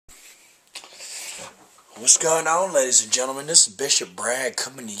What's going on, ladies and gentlemen? This is Bishop Bragg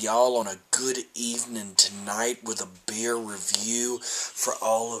coming to y'all on a good evening tonight with a beer review for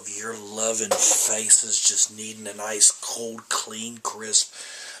all of your loving faces just needing a nice, cold, clean, crisp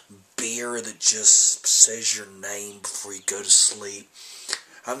beer that just says your name before you go to sleep.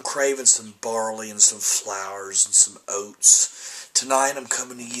 I'm craving some barley and some flowers and some oats. Tonight I'm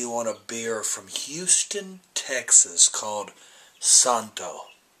coming to you on a beer from Houston, Texas called Santo.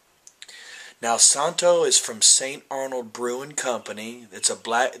 Now, Santo is from St. Arnold Brewing Company. It's a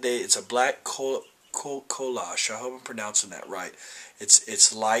black Kölsch. I hope I'm pronouncing that right.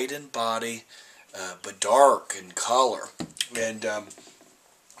 It's light in body, but dark in color. And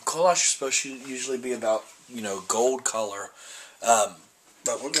Kölsch is supposed to usually be about gold color.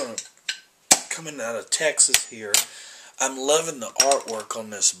 But we're gonna coming out of Texas here. I'm loving the artwork on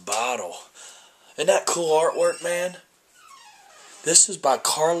this bottle. Isn't that cool artwork, man? This is by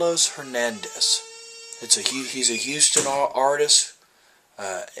Carlos Hernandez. He's a Houston artist,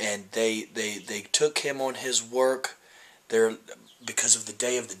 and they took him on his work there because of the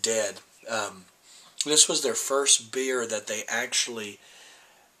Day of the Dead. This was their first beer that they actually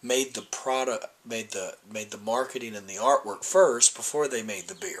made the product, made the marketing and the artwork first before they made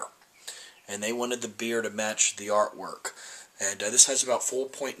the beer, and they wanted the beer to match the artwork. And this has about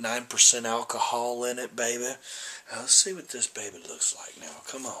 4.9% alcohol in it, baby. Let's see what this baby looks like now.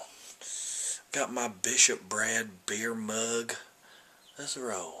 Come on. Got my Bishop Bragg beer mug. Let's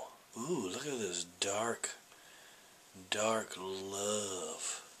roll. Ooh, look at this dark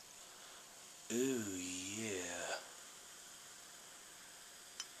love. Ooh, yeah.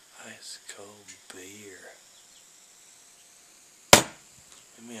 Ice cold beer.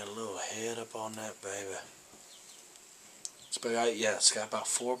 Give me a little head up on that, baby. It's got about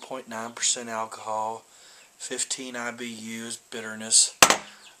 4.9% alcohol, 15 IBUs, bitterness.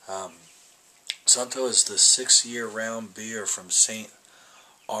 Santo is the 6-year-round beer from St.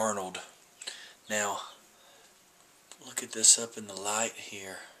 Arnold. Now, look at this up in the light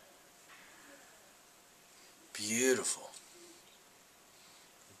here. Beautiful.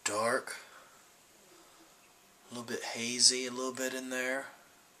 Dark. A little bit hazy, a little bit in there.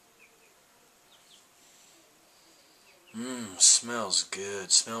 Smells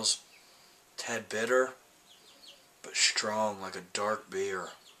good. Smells a tad bitter, but strong like a dark beer.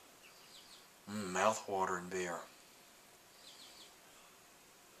 Mouth-watering beer.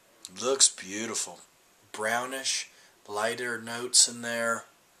 Looks beautiful. Brownish, lighter notes in there.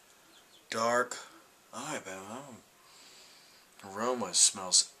 Dark. Alright, baby. Aroma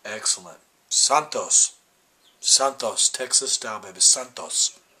smells excellent. Santos, Texas style, baby.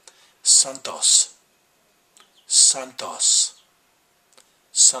 Santos.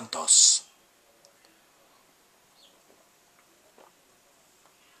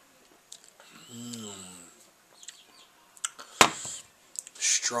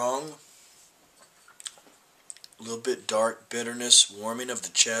 Strong, a little bit dark bitterness, warming of the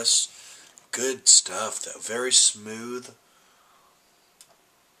chest. Good stuff, though. Very smooth.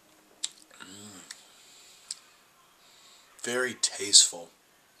 Very tasteful.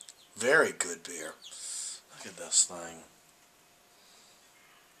 Very good beer. Look at this thing.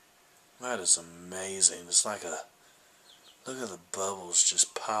 That is amazing. It's like look at the bubbles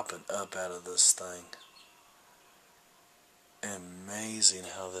just popping up out of this thing. Amazing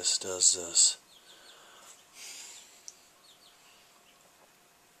how this does this.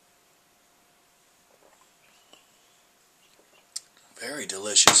 Very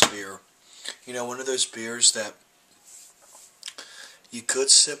delicious beer. One of those beers that you could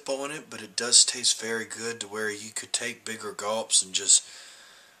sip on it, but it does taste very good to where you could take bigger gulps and just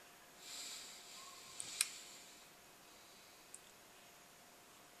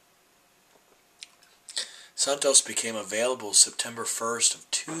Santos became available September 1st of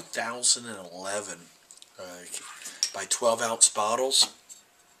 2011 by 12-ounce bottles.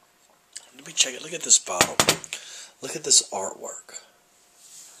 Let me check it. Look at this bottle. Look at this artwork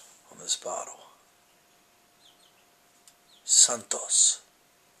on this bottle. Santos.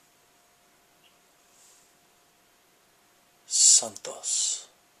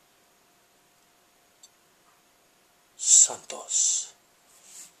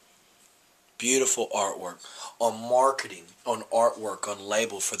 Beautiful artwork on marketing, on artwork, on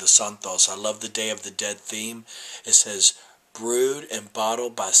label for the Santos. I love the Day of the Dead theme. It says brewed and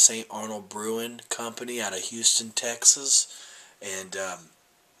bottled by St. Arnold Brewing Company out of Houston, Texas. And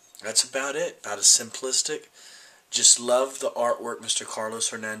that's about it. About as simplistic. Just love the artwork Mr. Carlos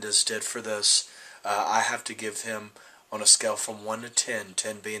Hernandez did for this. I have to give him, on a scale from 1 to 10,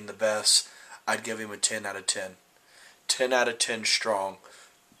 10 being the best, I'd give him a 10 out of 10. 10 out of 10 strong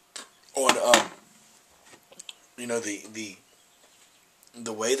on you know, the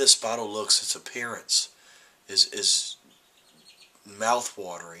way this bottle looks, its appearance is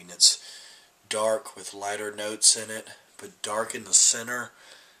mouth-watering. It's dark with lighter notes in it, but dark in the center.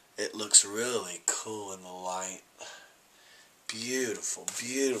 It looks really cool in the light. Beautiful,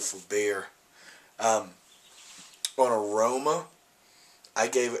 beautiful beer. On aroma, I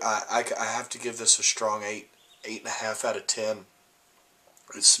have to give this a strong 8.5 out of 10.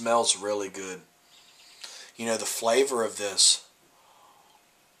 It smells really good. You know, the flavor of this,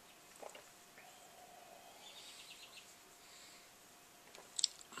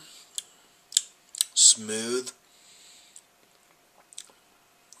 smooth,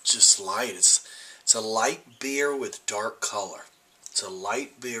 just light. It's a light beer with dark color. It's a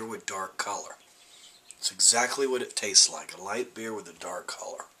light beer with dark color. It's exactly what it tastes like. A light beer with a dark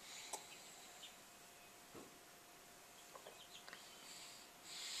color.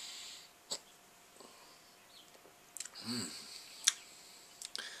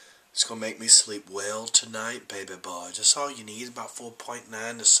 It's going to make me sleep well tonight, baby boy. Just all you need, about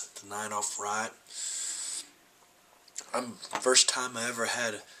 4.9 to set the night off right. First time I ever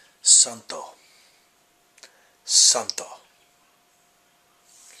had Santo. Santo.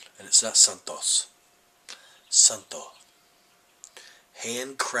 And it's not Santos. Santo.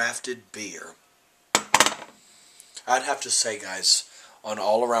 Handcrafted beer. I'd have to say, guys, on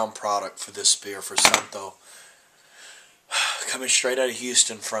all-around product for this beer, for Santo, coming straight out of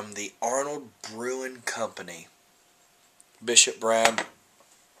Houston from the Arnold Brewing Company, Bishop Brad,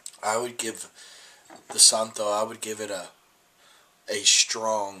 I would give the Santo, I would give it a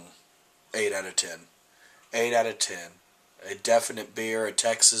strong 8 out of 10. 8 out of 10. A definite beer, a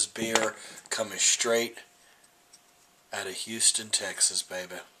Texas beer, coming straight out of Houston, Texas,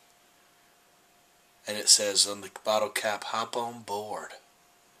 baby. And it says on the bottle cap, hop on board.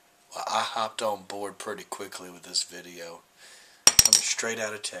 Well, I hopped on board pretty quickly with this video. Coming straight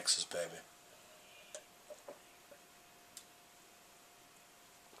out of Texas, baby.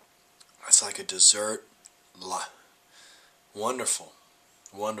 It's like a dessert. Wonderful.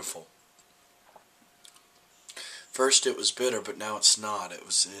 Wonderful. First it was bitter, but now it's not.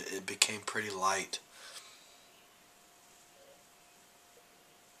 It became pretty light.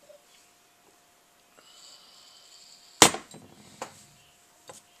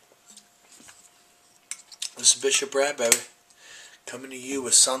 This is Bishop Brad, baby. Coming to you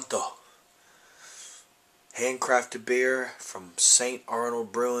with Santo. Handcrafted beer from St.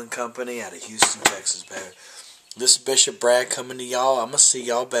 Arnold Brewing Company out of Houston, Texas, baby. This is Bishop Brad coming to y'all. I'm going to see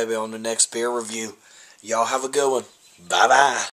y'all, baby, on the next beer review. Y'all have a good one. Bye-bye.